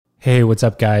Hey, what's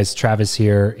up, guys? Travis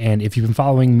here. And if you've been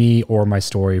following me or my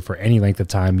story for any length of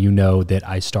time, you know that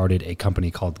I started a company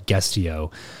called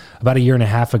Guestio about a year and a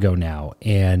half ago now.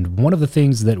 And one of the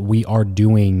things that we are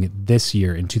doing this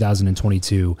year in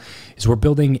 2022 is we're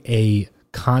building a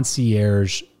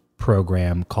concierge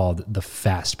program called the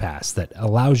Fast Pass that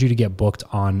allows you to get booked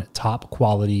on top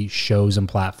quality shows and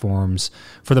platforms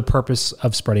for the purpose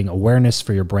of spreading awareness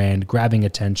for your brand, grabbing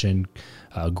attention,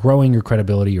 growing your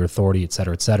credibility, your authority, et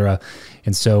cetera, et cetera.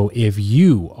 And so if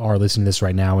you are listening to this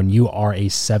right now and you are a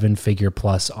 7-figure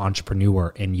plus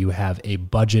entrepreneur and you have a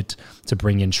budget to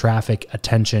bring in traffic,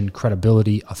 attention,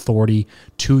 credibility, authority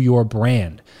to your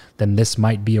brand, then this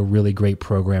might be a really great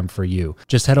program for you.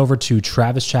 Just head over to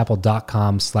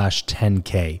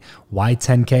travischappell.com/10K. Why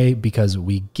 10K? Because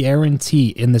we guarantee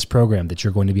in this program that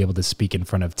you're going to be able to speak in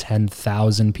front of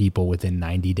 10,000 people within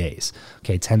 90 days.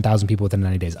 Okay, 10,000 people within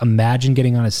 90 days. Imagine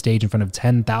getting on a stage in front of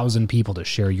 10,000 people to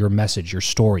share your message, your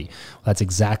story. Well, that's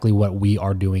exactly what we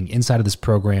are doing inside of this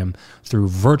program through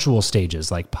virtual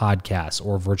stages like podcasts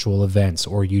or virtual events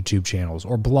or YouTube channels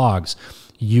or blogs.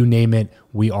 You name it,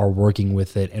 we are working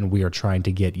with it, and we are trying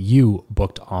to get you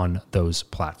booked on those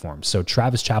platforms. So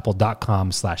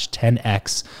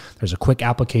travischappell.com/10X. There's a quick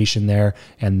application there,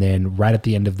 and then right at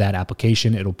the end of that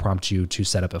application, it'll prompt you to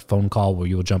set up a phone call where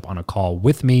you'll jump on a call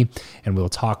with me, and we'll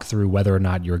talk through whether or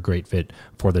not you're a great fit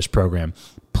for this program.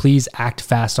 Please act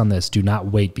fast on this. Do not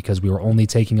wait, because we are only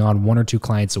taking on 1 or 2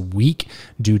 clients a week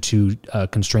due to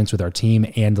constraints with our team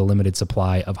and the limited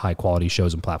supply of high quality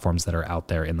shows and platforms that are out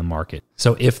there in the market.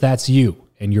 So if that's you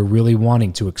and you're really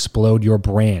wanting to explode your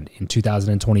brand in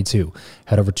 2022,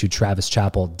 head over to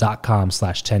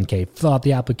travischappell.com/10K, fill out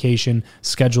the application,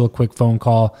 schedule a quick phone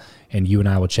call, and you and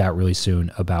I will chat really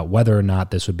soon about whether or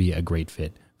not this would be a great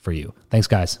fit for you. Thanks,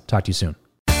 guys. Talk to you soon.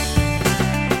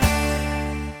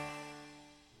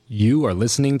 You are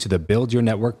listening to the Build Your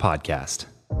Network podcast.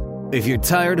 If you're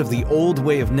tired of the old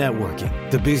way of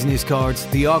networking, the business cards,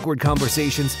 the awkward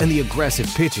conversations, and the aggressive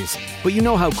pitches, but you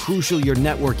know how crucial your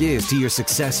network is to your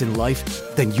success in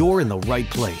life, then you're in the right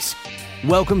place.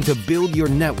 Welcome to Build Your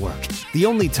Network, the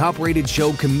only top-rated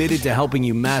show committed to helping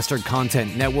you master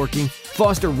content networking,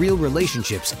 foster real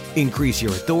relationships, increase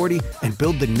your authority, and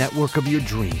build the network of your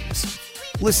dreams.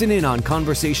 Listen in on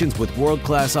conversations with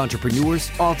world-class entrepreneurs,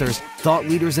 authors, thought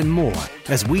leaders, and more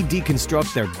as we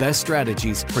deconstruct their best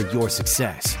strategies for your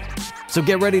success. So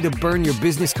get ready to burn your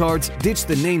business cards, ditch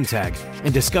the name tag,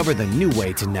 and discover the new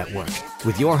way to network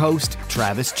with your host,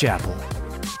 Travis Chappell.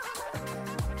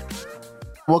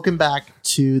 Welcome back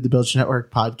to the Build Your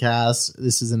Network podcast.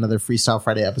 This is another Freestyle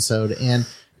Friday episode, and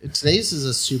today's is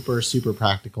a super, super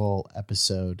practical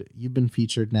episode. You've been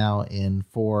featured now in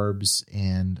Forbes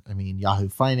and Yahoo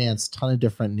Finance, ton of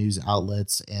different news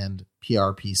outlets and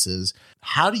PR pieces.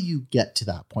 How do you get to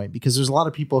that point? Because there's a lot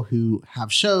of people who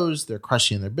have shows, they're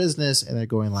crushing their business, and they're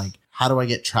going like, how do I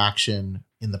get traction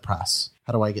in the press?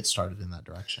 How do I get started in that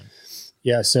direction?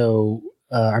 Yeah, so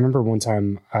I remember one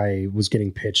time I was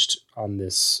getting pitched on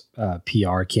this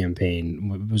PR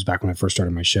campaign. It was back when I first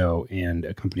started my show, and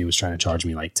a company was trying to charge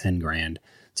me like 10 grand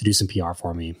to do some PR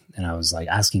for me. And I was like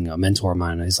asking a mentor of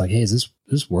mine, and he's like, hey, is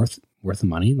this worth the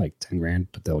money? Like 10 grand,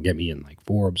 but they'll get me in like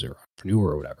Forbes or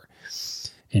Entrepreneur or whatever.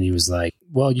 And he was like,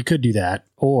 well, you could do that,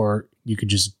 or you could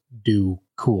just do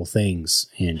cool things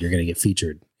and you're going to get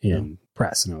featured in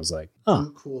press. And I was like, oh,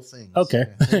 do cool things. Okay.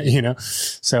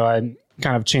 So I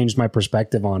kind of changed my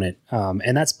perspective on it.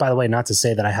 And that's, by the way, not to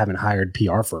say that I haven't hired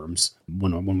PR firms.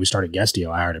 When we started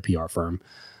Guestio, I hired a PR firm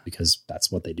because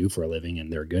that's what they do for a living and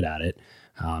they're good at it.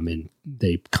 And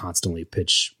they constantly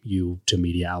pitch you to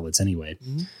media outlets anyway.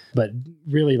 Mm-hmm. But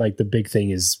really, like, the big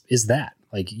thing is that,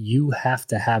 like, you have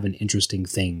to have an interesting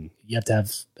thing. You have to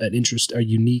have a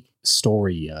unique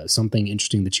story, something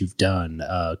interesting that you've done,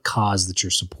 a cause that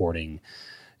you're supporting.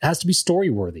 It has to be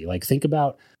story worthy. Like, think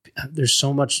about, there's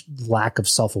so much lack of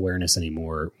self-awareness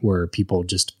anymore where people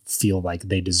just feel like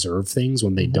they deserve things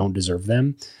when they don't deserve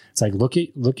them. It's like, look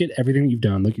at everything you've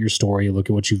done, look at your story, look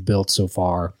at what you've built so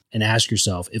far, and ask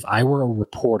yourself, if I were a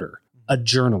reporter, a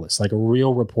journalist, like a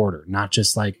real reporter, not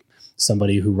just like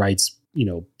somebody who writes,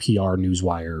 PR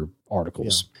newswire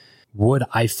articles, would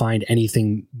I find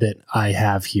anything that I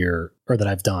have here or that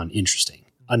I've done interesting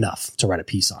enough to write a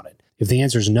piece on it? If the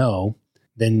answer is no,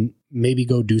 then maybe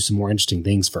go do some more interesting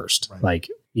things first. Right. Like,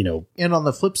 And on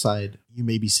the flip side, you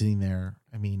may be sitting there.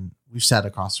 We've sat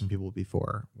across from people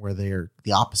before where they're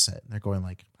the opposite. And they're going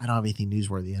like, I don't have anything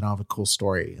newsworthy. I don't have a cool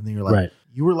story. And then you're like,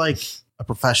 You were like a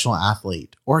professional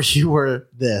athlete, or you were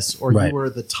this, or Right. you were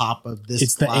the top of this.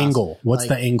 It's class. the angle. What's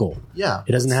Like, the angle? Yeah.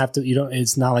 It doesn't have to,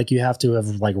 it's not like you have to have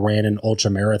like ran an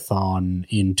ultra marathon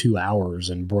in 2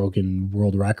 hours and broken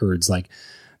world records. Like,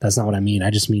 that's not what I mean. I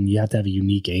just mean you have to have a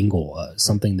unique angle,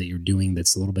 something that you're doing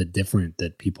that's a little bit different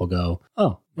that people go,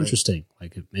 oh, interesting.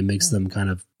 Like it makes them kind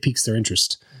of piques their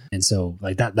interest. And so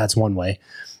like that's one way.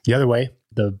 The other way,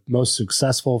 the most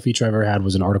successful feature I ever had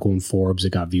was an article in Forbes.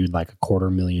 It got viewed like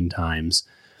 250,000 times.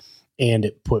 And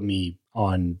it put me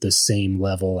on the same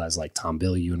level as like Tom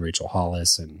Bilyeu and Rachel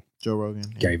Hollis and Joe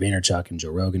Rogan, Gary Vaynerchuk and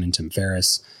Joe Rogan and Tim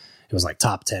Ferriss. It was like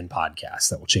top 10 podcasts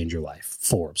that will change your life.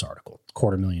 Forbes article,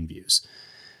 250,000 views.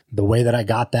 The way that I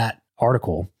got that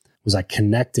article was I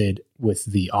connected with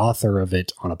the author of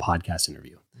it on a podcast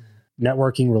interview.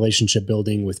 Networking, relationship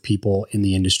building with people in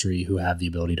the industry who have the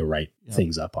ability to write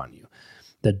things up on you.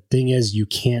 The thing is, you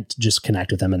can't just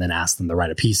connect with them and then ask them to write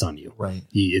a piece on you. Right.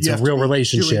 It's You a have real to be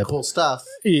relationship. doing cool stuff.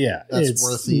 Yeah. That's It's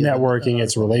worth the networking.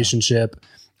 It's article, relationship.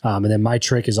 And then my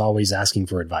trick is always asking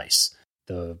for advice.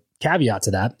 The caveat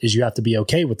to that is you have to be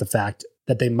okay with the fact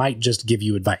that they might just give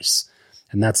you advice.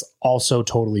 And that's also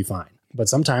totally fine. But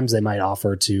sometimes they might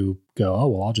offer to go, oh,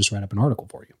 well, I'll just write up an article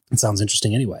for you. It sounds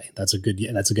interesting anyway. That's a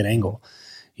good angle.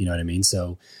 You know what I mean?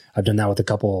 So I've done that with a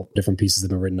couple different pieces that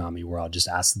have been written on me where I'll just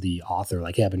ask the author,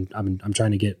 like, hey, I'm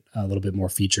trying to get a little bit more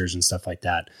features and stuff like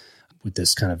that with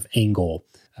this kind of angle.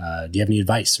 Do you have any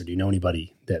advice, or do you know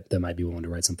anybody that might be willing to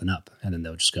write something up? And then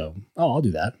they'll just go, oh, I'll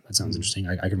do that. That sounds interesting.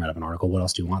 I can write up an article. What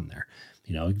else do you want in there?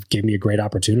 It gave me a great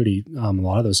opportunity. A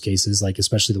lot of those cases, like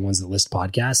especially the ones that list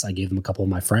podcasts, I gave them a couple of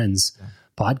my friends'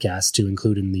 podcasts to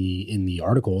include in the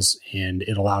articles, and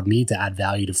it allowed me to add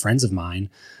value to friends of mine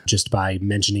just by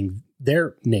mentioning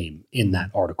their name in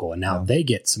that article, and now they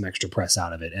get some extra press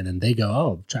out of it, and then they go,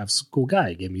 "Oh, Travis is a cool guy.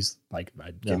 He gave me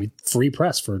gave me free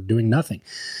press for doing nothing."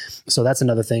 So that's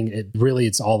another thing.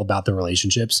 It's all about the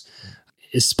relationships.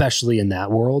 Especially in that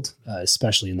world, it's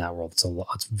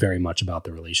very much about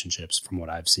the relationships from what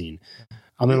I've seen.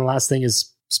 And then the last thing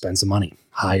is spend some money,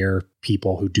 hire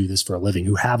people who do this for a living,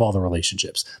 who have all the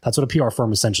relationships. That's what a PR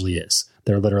firm essentially is.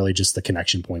 They're literally just the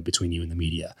connection point between you and the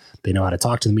media. They know how to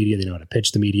talk to the media. They know how to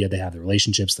pitch the media. They have the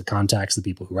relationships, the contacts, the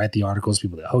people who write the articles,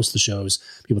 people that host the shows,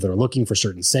 people that are looking for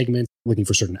certain segments, looking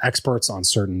for certain experts on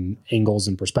certain angles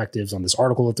and perspectives on this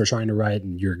article that they're trying to write,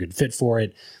 and you're a good fit for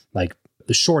it. Like,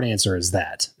 the short answer is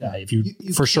that if you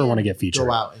for sure want to get featured,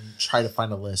 go out and try to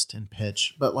find a list and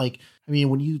pitch. But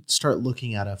when you start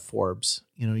looking at a Forbes,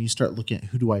 you start looking at,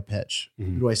 who do I pitch?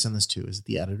 Mm-hmm. Who do I send this to? Is it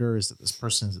the editor? Is it this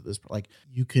person? Is it this?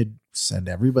 You could send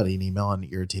everybody an email and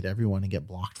irritate everyone and get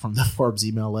blocked from the Forbes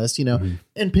email list, Mm-hmm.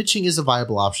 and pitching is a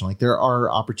viable option. Like, there are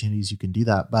opportunities you can do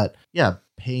that, but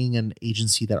paying an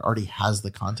agency that already has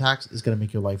the contacts is going to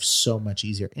make your life so much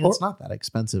easier. And it's not that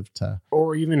expensive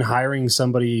or even hiring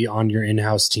somebody on your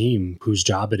in-house team whose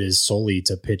job it is solely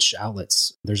to pitch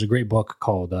outlets. There's a great book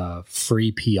called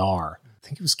Free PR. I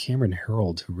think it was Cameron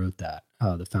Herold who wrote that,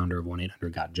 the founder of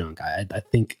 1-800-GOT-JUNK. I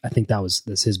think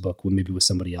that's his book, maybe with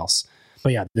somebody else.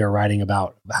 But yeah, they're writing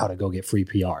about how to go get free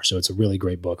PR. So it's a really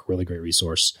great book, really great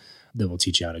resource that will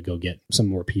teach you how to go get some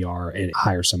more PR and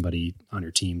hire somebody on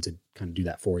your team to kind of do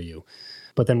that for you.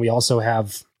 But then we also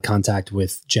have contact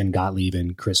with Jen Gottlieb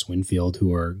and Chris Winfield,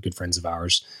 who are good friends of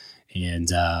ours.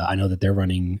 And I know that they're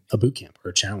running a boot camp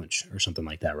or a challenge or something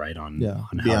like that, right? On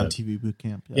Beyond TV boot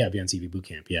camp. Beyond TV boot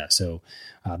camp. Yeah. So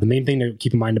the main thing to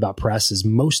keep in mind about press is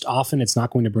most often it's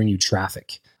not going to bring you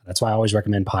traffic. That's why I always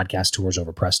recommend podcast tours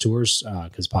over press tours,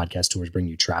 because podcast tours bring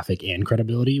you traffic and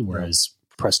credibility, whereas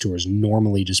press tours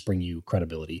normally just bring you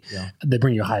credibility. Yeah. They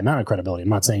bring you a high amount of credibility. I'm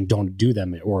not saying don't do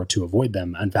them or to avoid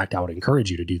them. In fact, I would encourage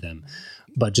you to do them.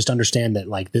 But just understand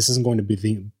that this isn't going to be the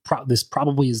thing. This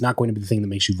probably is not going to be the thing that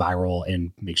makes you viral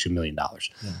and makes you $1 million.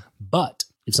 Yeah. But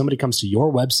if somebody comes to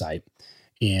your website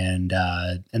and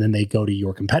then they go to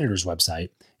your competitor's website,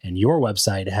 and your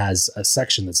website has a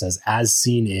section that says "as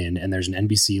seen in," and there's an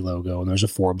NBC logo, and there's a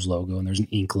Forbes logo, and there's an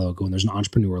Inc. logo, and there's an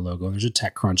Entrepreneur logo, and there's a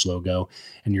TechCrunch logo,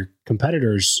 and your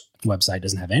competitor's website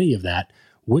doesn't have any of that,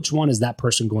 which one is that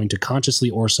person going to consciously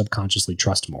or subconsciously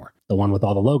trust more? The one with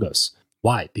all the logos.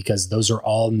 Why? Because those are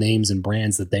all names and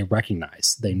brands that they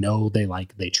recognize. They know, they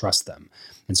like, they trust them.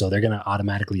 And so they're going to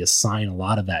automatically assign a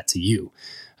lot of that to you,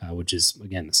 which is,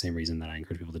 again, the same reason that I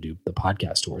encourage people to do the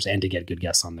podcast tours and to get good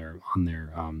guests on their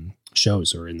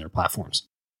shows or in their platforms.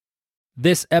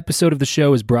 This episode of the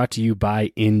show is brought to you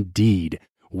by Indeed.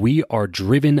 We are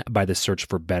driven by the search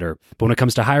for better. But when it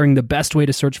comes to hiring, the best way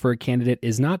to search for a candidate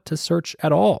is not to search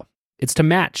at all. It's to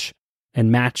match,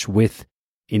 and match with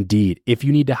Indeed. If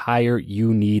you need to hire,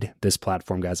 you need this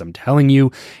platform, guys. I'm telling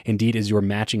you, Indeed is your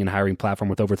matching and hiring platform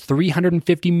with over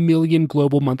 350 million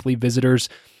global monthly visitors,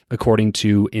 according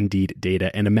to Indeed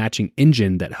data, and a matching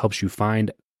engine that helps you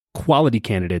find quality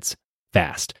candidates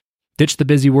fast. Ditch the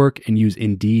busy work and use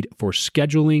Indeed for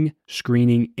scheduling,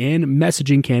 screening, and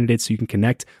messaging candidates so you can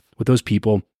connect with those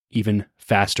people even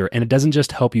faster. And it doesn't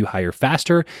just help you hire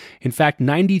faster. In fact,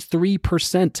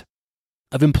 93%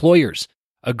 of employers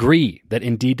agree that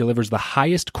Indeed delivers the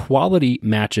highest quality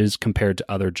matches compared to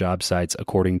other job sites,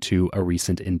 according to a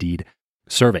recent Indeed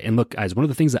survey. And look, guys, one of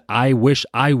the things that I wish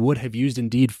I would have used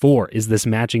Indeed for is this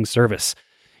matching service.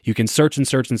 You can search and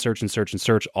search and search and search and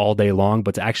search all day long,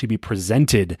 but to actually be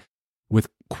presented with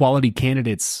quality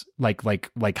candidates, like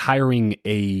hiring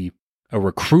a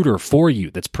recruiter for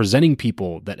you that's presenting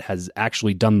people that has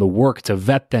actually done the work to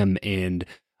vet them and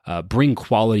bring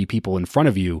quality people in front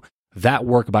of you, that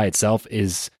work by itself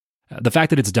is the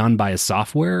fact that it's done by a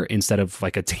software instead of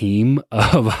like a team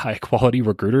of high quality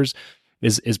recruiters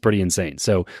is pretty insane.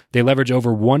 So they leverage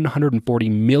over 140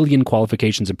 million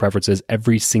qualifications and preferences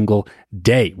every single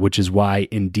day, which is why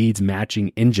Indeed's matching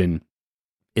engine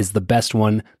is the best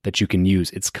one that you can use.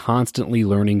 It's constantly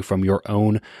learning from your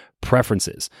own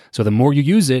preferences. So the more you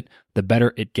use it, the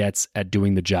better it gets at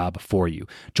doing the job for you.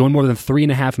 Join more than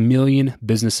 3.5 million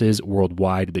businesses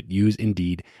worldwide that use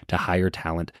Indeed to hire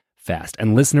talent fast.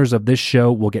 And listeners of this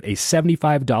show will get a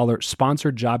 $75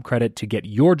 sponsored job credit to get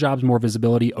your jobs more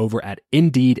visibility over at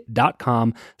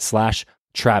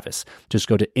Indeed.com/Travis. Just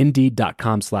go to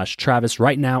Indeed.com/Travis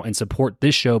right now and support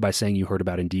this show by saying you heard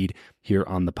about Indeed here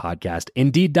on the podcast.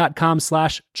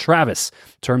 Indeed.com/Travis.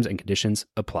 Terms and conditions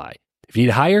apply. If you need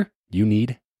to hire, you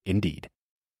need Indeed.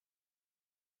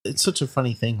 It's such a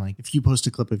funny thing. Like if you post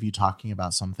a clip of you talking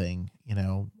about something,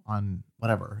 on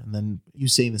whatever, and then you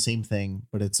saying the same thing,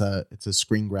 but it's a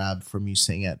screen grab from you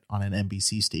saying it on an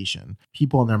NBC station,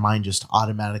 people in their mind just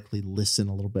automatically listen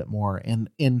a little bit more. And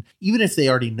even if they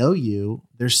already know you,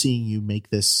 they're seeing you make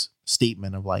this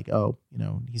statement of like, oh,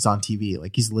 he's on TV,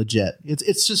 like he's legit.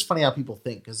 It's just funny how people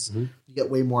think, because you get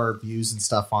way more views and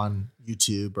stuff on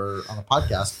YouTube or on a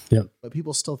podcast. Yep. But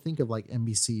people still think of like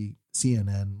NBC,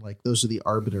 CNN, like those are the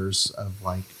arbiters of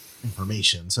like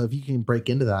information. So if you can break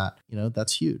into that,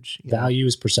 that's huge. Value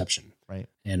is perception, right?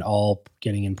 And all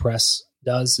getting in press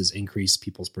does is increase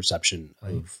people's perception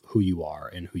of who you are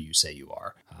and who you say you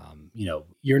are.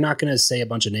 You're not going to say a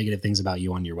bunch of negative things about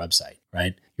you on your website,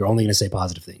 right? You're only going to say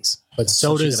positive things. But That's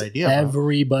so such a does good idea,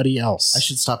 everybody else. I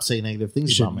should stop saying negative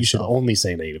things about myself. You should only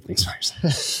say negative things about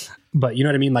yourself. But you know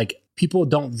what I mean? Like people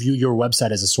don't view your website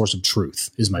as a source of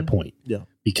truth is my point. Yeah.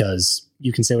 Because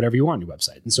you can say whatever you want on your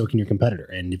website, and so can your competitor.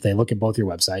 And if they look at both your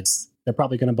websites, they're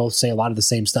probably going to both say a lot of the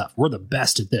same stuff. We're the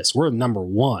best at this. We're number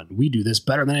one. We do this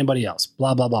better than anybody else.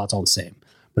 Blah, blah, blah. It's all the same.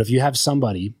 But if you have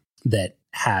somebody that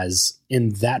has,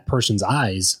 in that person's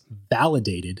eyes,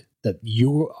 validated that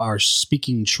you are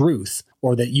speaking truth,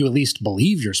 or that you at least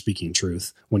believe you're speaking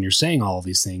truth when you're saying all of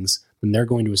these things, then they're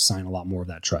going to assign a lot more of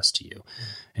that trust to you.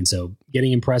 And so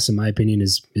getting in press, in my opinion,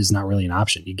 is not really an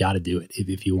option. You got to do it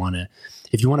if you want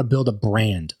to build a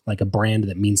brand, like a brand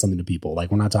that means something to people.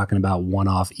 Like we're not talking about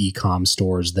one-off e-com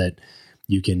stores that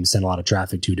you can send a lot of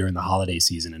traffic to during the holiday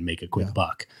season and make a quick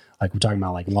buck. Like we're talking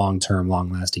about like long-term,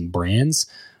 long-lasting brands.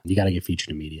 You got to get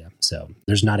featured in media. So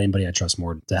there's not anybody I trust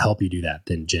more to help you do that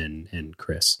than Jen and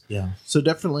Chris. Yeah. So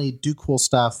definitely do cool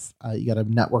stuff. You got to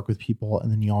network with people,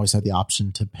 and then you always have the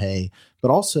option to pay.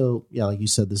 But also, like you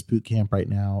said, this boot camp right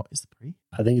now is free.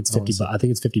 I think it's $50. I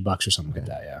think it's $50 or something like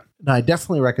that. Yeah. No, I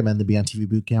definitely recommend the Be on TV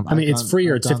boot camp. I mean, it's free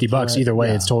or it's $50. Either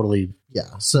way, it's totally.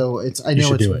 Yeah. So I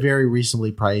know it's very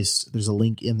reasonably priced. There's a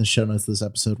link in the show notes of this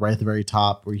episode right at the very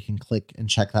top where you can click and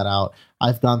check that out.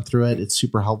 I've gone through it. It's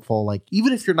super helpful. Like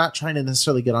even if you're not trying to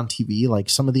necessarily get on TV, like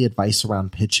some of the advice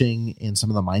around pitching and some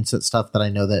of the mindset stuff that I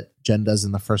know that Jen does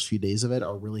in the first few days of it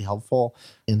are really helpful.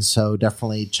 And so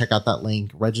definitely check out that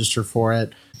link, register for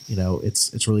it.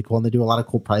 It's really cool. And they do a lot of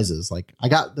cool prizes. Like I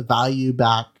got the value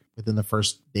back within the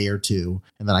first day or two.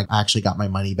 And then I actually got my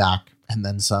money back and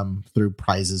then some through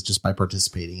prizes just by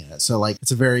participating in it. So like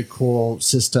it's a very cool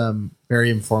system, very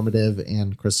informative,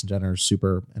 and Chris and Jen are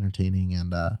super entertaining,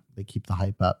 and they keep the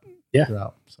hype up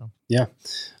throughout.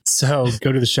 So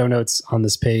go to the show notes on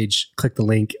this page, click the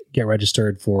link, get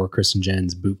registered for Chris and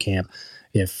Jen's boot camp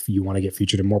if you want to get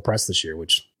featured in more press this year,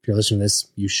 which if you're listening to this,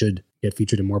 you should get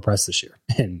featured in more press this year.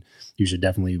 And you should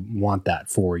definitely want that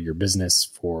for your business,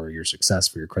 for your success,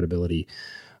 for your credibility,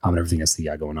 and everything else that you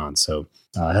got going on. So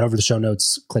head over to the show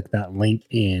notes, click that link,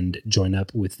 and join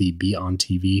up with the Be on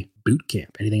TV boot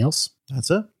camp. Anything else? That's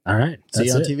it. All right. See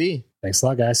you on TV. Thanks a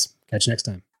lot, guys. Catch you next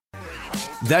time.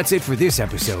 That's it for this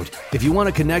episode. If you want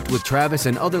to connect with Travis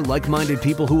and other like-minded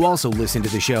people who also listen to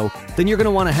the show, then you're going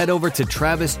to want to head over to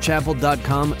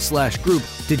travischappell.com/group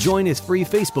to join his free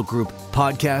Facebook group,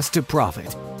 Podcast to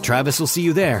Profit. Travis will see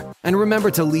you there. And remember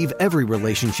to leave every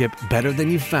relationship better than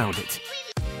you found it.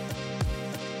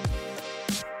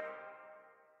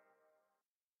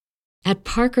 At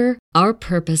Parker, our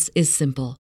purpose is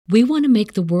simple. We want to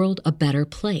make the world a better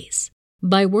place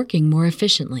by working more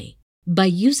efficiently, by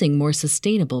using more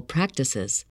sustainable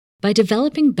practices, by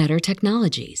developing better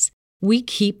technologies. We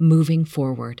keep moving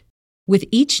forward. With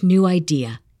each new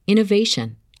idea,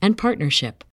 innovation, and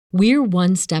partnership, we're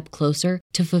one step closer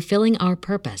to fulfilling our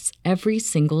purpose every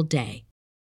single day.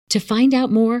 To find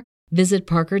out more, visit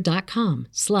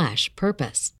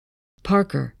parker.com/purpose.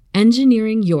 Parker,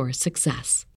 engineering your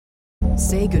success.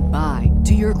 Say goodbye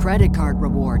to your credit card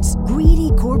rewards. Greedy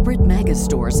corporate mega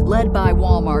stores, led by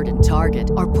Walmart and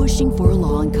Target, are pushing for a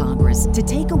law in Congress to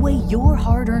take away your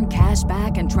hard-earned cash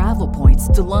back and travel points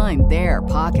to line their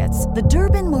pockets. The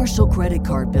Durbin-Marshall credit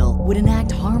card bill would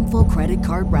enact harmful credit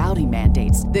card routing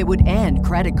mandates that would end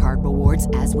credit card rewards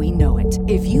as we know it.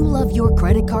 If you love your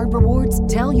credit card rewards,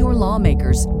 tell your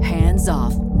lawmakers, hands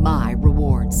off my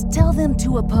rewards. Tell them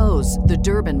to oppose the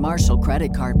Durbin-Marshall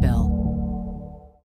credit card bill.